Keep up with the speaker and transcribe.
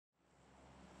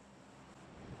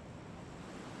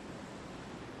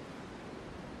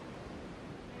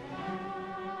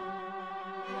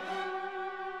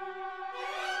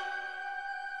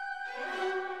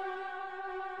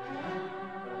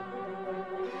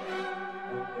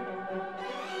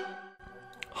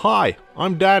Hi,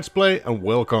 I'm DadsPlay and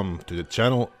welcome to the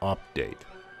channel update.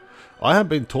 I have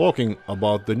been talking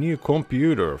about the new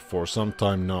computer for some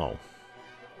time now.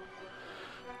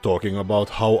 Talking about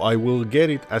how I will get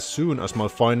it as soon as my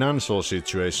financial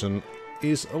situation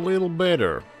is a little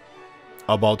better.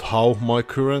 About how my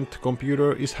current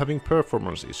computer is having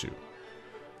performance issue.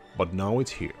 But now it's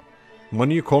here. My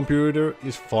new computer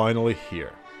is finally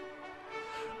here.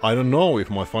 I don't know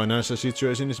if my financial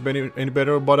situation is any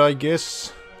better, but I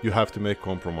guess you have to make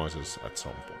compromises at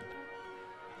some point.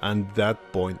 And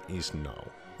that point is now.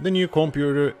 The new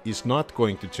computer is not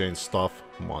going to change stuff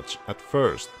much at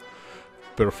first.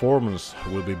 Performance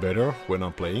will be better when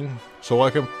I'm playing, so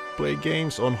I can play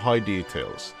games on high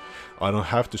details. I don't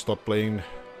have to stop playing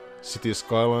City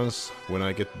Skylines when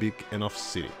I get big enough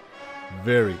city.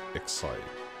 Very exciting.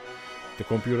 The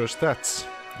computer stats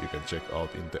you can check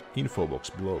out in the info box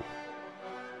below.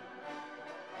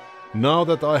 Now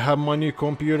that I have my new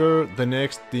computer, the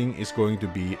next thing is going to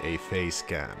be a face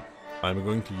cam. I'm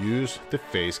going to use the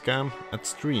face cam at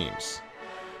streams.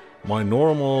 My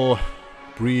normal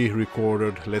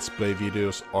pre-recorded Let's Play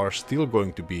videos are still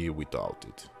going to be without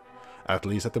it. At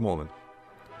least at the moment.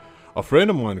 A friend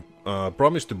of mine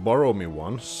promised to borrow me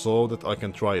one so that I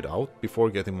can try it out before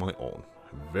getting my own.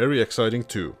 Very exciting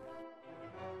too.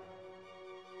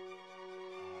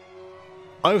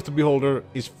 Eye of the Beholder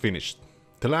is finished.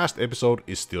 The last episode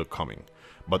is still coming,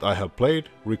 but I have played,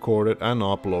 recorded and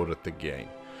uploaded the game.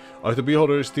 Eye of the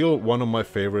Beholder is still one of my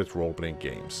favorite role-playing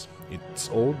games. It's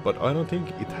old, but I don't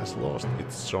think it has lost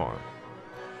its charm.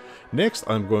 Next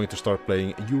I'm going to start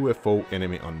playing UFO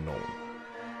Enemy Unknown.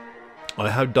 I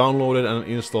have downloaded and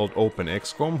installed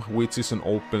OpenXCOM, which is an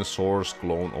open source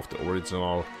clone of the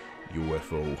original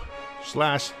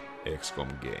UFO/XCOM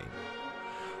game.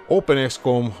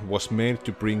 OpenXCOM was made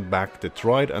to bring back the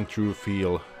tried and true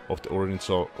feel of the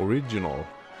original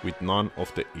with none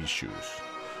of the issues.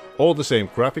 All the same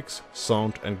graphics,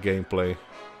 sound and gameplay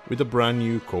with a brand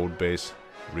new codebase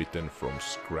written from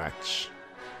scratch.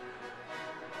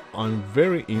 I'm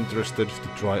very interested to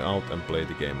try out and play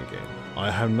the game again.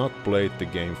 I have not played the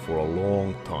game for a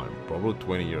long time, probably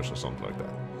 20 years or something like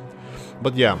that.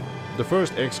 But yeah, the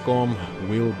first XCOM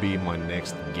will be my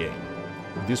next game.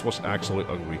 This was actually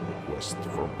a request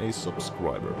from a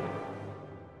subscriber.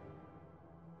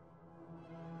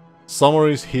 Summer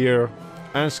is here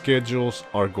and schedules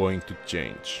are going to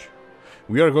change.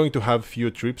 We are going to have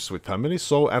few trips with family,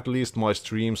 so at least my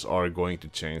streams are going to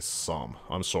change some.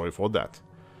 I'm sorry for that.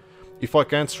 If I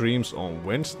can't stream on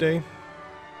Wednesday,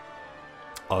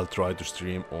 I'll try to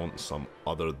stream on some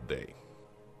other day.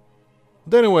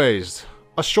 But anyways,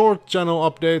 a short channel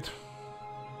update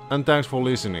and thanks for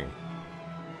listening.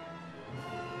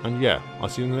 And yeah, I'll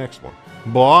see you in the next one.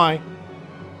 Bye!